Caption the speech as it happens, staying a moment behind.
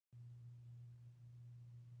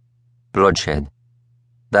bloodshed.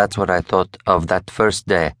 That's what I thought of that first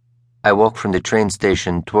day I walked from the train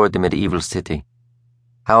station toward the medieval city.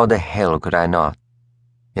 How the hell could I not?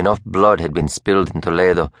 Enough blood had been spilled in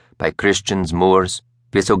Toledo by Christians, Moors,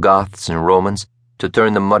 Visigoths, and Romans to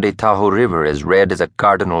turn the muddy Tahoe River as red as a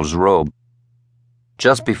cardinal's robe.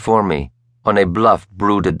 Just before me, on a bluff,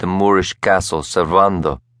 brooded the Moorish castle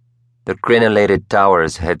Servando. The crenellated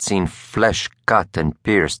towers had seen flesh cut and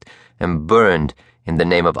pierced and burned in the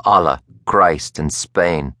name of Allah, Christ, and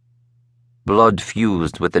Spain. Blood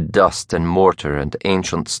fused with the dust and mortar and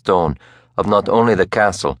ancient stone of not only the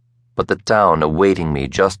castle, but the town awaiting me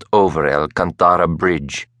just over El Cantara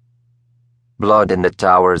Bridge. Blood in the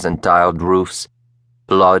towers and tiled roofs,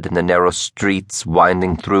 blood in the narrow streets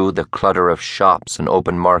winding through the clutter of shops and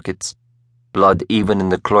open markets, blood even in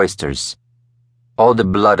the cloisters. All the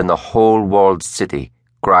blood in the whole walled city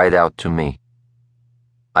cried out to me.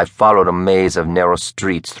 I followed a maze of narrow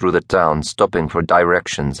streets through the town, stopping for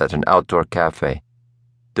directions at an outdoor cafe.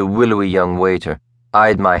 The willowy young waiter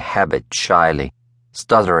eyed my habit shyly,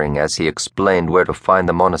 stuttering as he explained where to find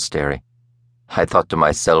the monastery. I thought to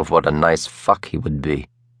myself what a nice fuck he would be.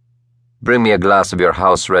 "Bring me a glass of your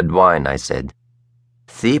house red wine," I said.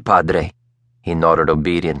 "Si, padre." He nodded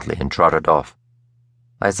obediently and trotted off.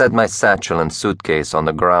 I set my satchel and suitcase on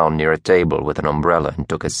the ground near a table with an umbrella and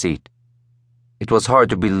took a seat. It was hard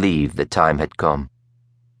to believe the time had come.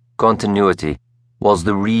 Continuity was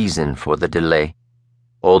the reason for the delay.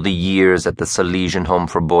 All the years at the Salesian Home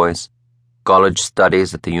for Boys, college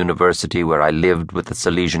studies at the university where I lived with the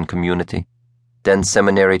Salesian community, then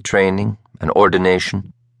seminary training and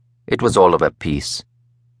ordination, it was all of a piece.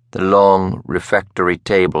 The long refectory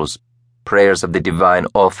tables, prayers of the divine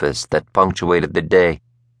office that punctuated the day,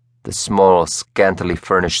 the small, scantily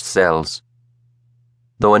furnished cells.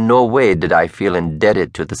 Though in no way did I feel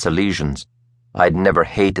indebted to the Salesians, I'd never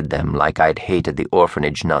hated them like I'd hated the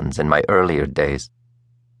orphanage nuns in my earlier days.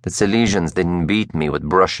 The Salesians didn't beat me with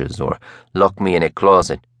brushes or lock me in a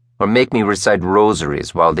closet or make me recite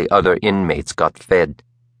rosaries while the other inmates got fed.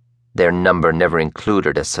 Their number never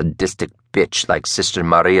included a sadistic bitch like Sister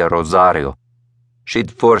Maria Rosario.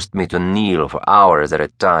 She'd forced me to kneel for hours at a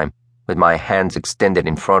time with my hands extended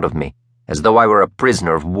in front of me, as though I were a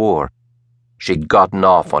prisoner of war. She'd gotten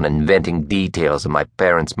off on inventing details of my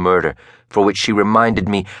parents' murder, for which she reminded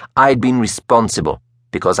me I'd been responsible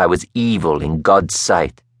because I was evil in God's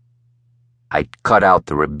sight. I'd cut out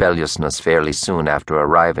the rebelliousness fairly soon after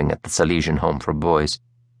arriving at the Salesian Home for Boys.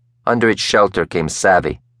 Under its shelter came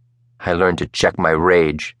savvy. I learned to check my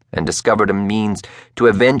rage and discovered a means to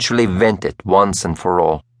eventually vent it once and for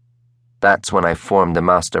all. That's when I formed the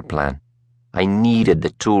master plan. I needed the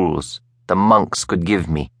tools the monks could give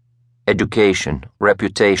me: education,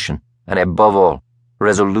 reputation, and above all,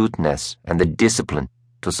 resoluteness and the discipline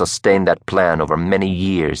to sustain that plan over many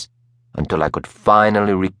years until I could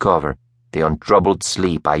finally recover the untroubled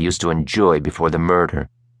sleep I used to enjoy before the murder.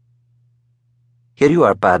 "Here you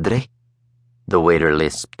are, padre," the waiter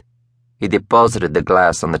lisped. He deposited the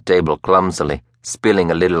glass on the table clumsily,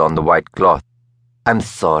 spilling a little on the white cloth. "I'm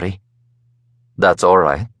sorry." "That's all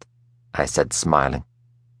right," I said, smiling.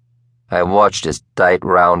 I watched his tight,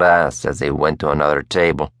 round ass as he went to another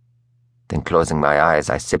table. Then, closing my eyes,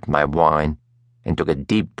 I sipped my wine and took a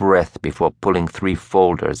deep breath before pulling 3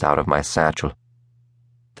 folders out of my satchel.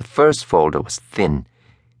 The first folder was thin.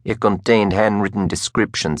 It contained handwritten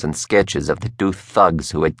descriptions and sketches of the 2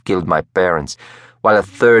 thugs who had killed my parents, while a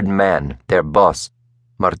third man, their boss,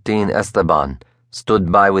 Martin Esteban,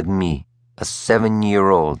 stood by with me, a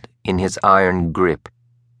 7-year-old, in his iron grip.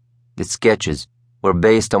 The sketches were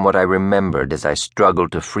based on what I remembered as I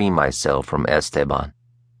struggled to free myself from Esteban.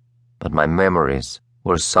 But my memories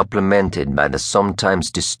were supplemented by the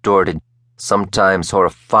sometimes distorted, sometimes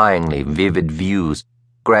horrifyingly vivid views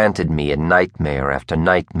granted me in nightmare after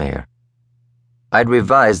nightmare. I'd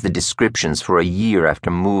revised the descriptions for a year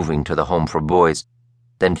after moving to the Home for Boys,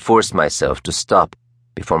 then forced myself to stop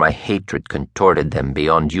before my hatred contorted them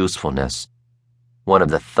beyond usefulness. One of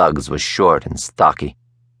the thugs was short and stocky.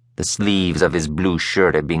 The sleeves of his blue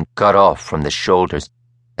shirt had been cut off from the shoulders,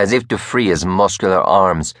 as if to free his muscular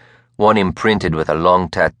arms, one imprinted with a long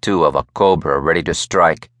tattoo of a cobra ready to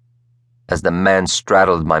strike. As the man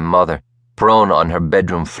straddled my mother, prone on her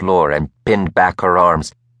bedroom floor, and pinned back her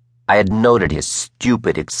arms, I had noted his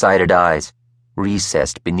stupid, excited eyes,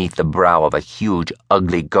 recessed beneath the brow of a huge,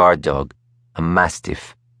 ugly guard dog, a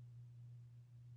mastiff.